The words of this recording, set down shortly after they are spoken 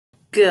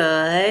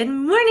Good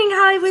morning,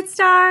 Hollywood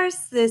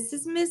stars. This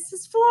is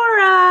Mrs.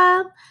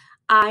 Forum.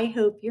 I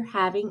hope you're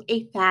having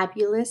a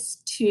fabulous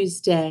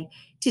Tuesday.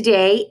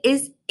 Today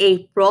is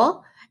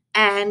April,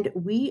 and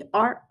we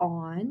are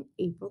on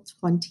April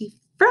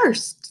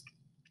 21st.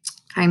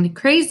 Kind of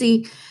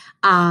crazy.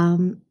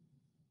 Um,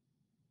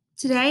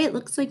 Today it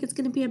looks like it's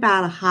going to be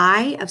about a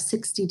high of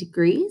 60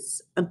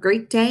 degrees. A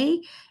great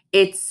day.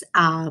 It's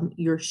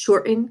your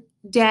shortened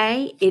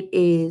day. It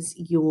is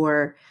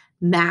your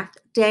math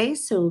day,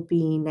 so it'll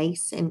be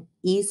nice and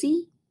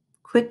easy,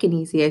 quick and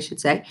easy, I should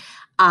say.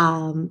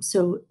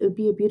 So it would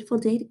be a beautiful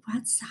day to go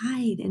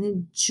outside and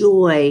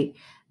enjoy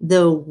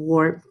the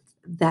warmth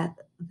that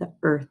the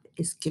earth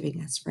is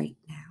giving us right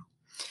now.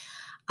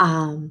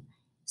 Um,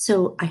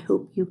 so I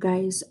hope you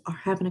guys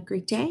are having a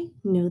great day.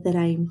 Know that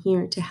I'm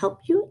here to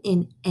help you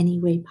in any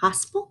way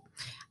possible.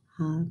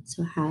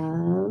 So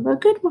have a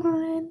good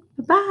one.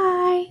 Bye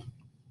bye.